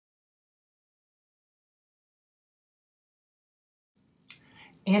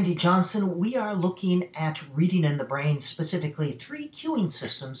Andy Johnson, we are looking at reading in the brain, specifically 3 cueing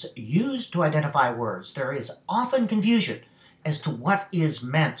systems used to identify words. There is often confusion as to what is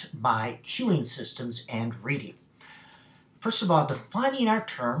meant by cueing systems and reading. First of all, defining our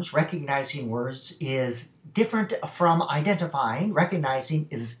terms, recognizing words, is different from identifying. Recognizing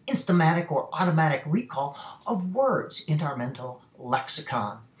is instamatic or automatic recall of words into our mental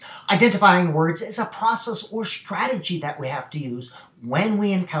lexicon. Identifying words is a process or strategy that we have to use when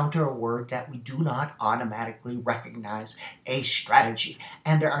we encounter a word that we do not automatically recognize, a strategy.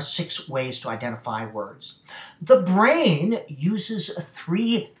 And there are 6 ways to identify words. The brain uses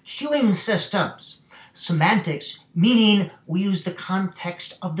 3 cueing systems. Semantics, meaning we use the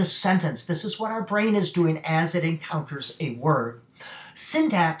context of the sentence. This is what our brain is doing as it encounters a word.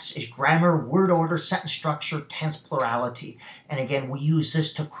 Syntax is grammar, word order, sentence structure, tense, plurality. And again, we use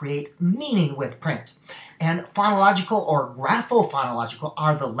this to create meaning with print. And phonological or graphophonological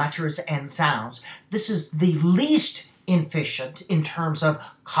are the letters and sounds. This is the least efficient in terms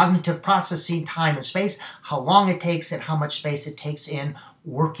of cognitive processing, time and space, how long it takes and how much space it takes in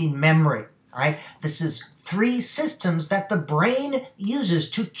working memory. All right, this is 3 systems that the brain uses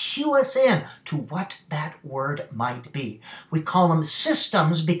to cue us in to what that word might be. We call them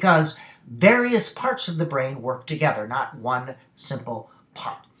systems because various parts of the brain work together, not one simple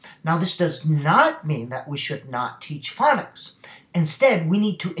part. Now, this does not mean that we should not teach phonics. Instead, we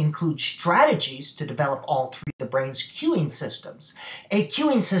need to include strategies to develop all 3 of the brain's cueing systems. A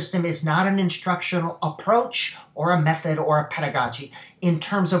cueing system is not an instructional approach or a method or a pedagogy. In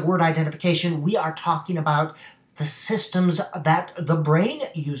terms of word identification, we are talking about the systems that the brain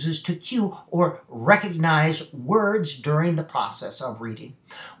uses to cue or recognize words during the process of reading.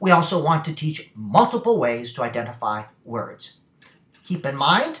 We also want to teach multiple ways to identify words. Keep in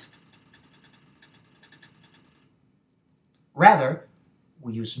mind, rather,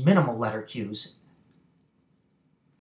 we use minimal letter cues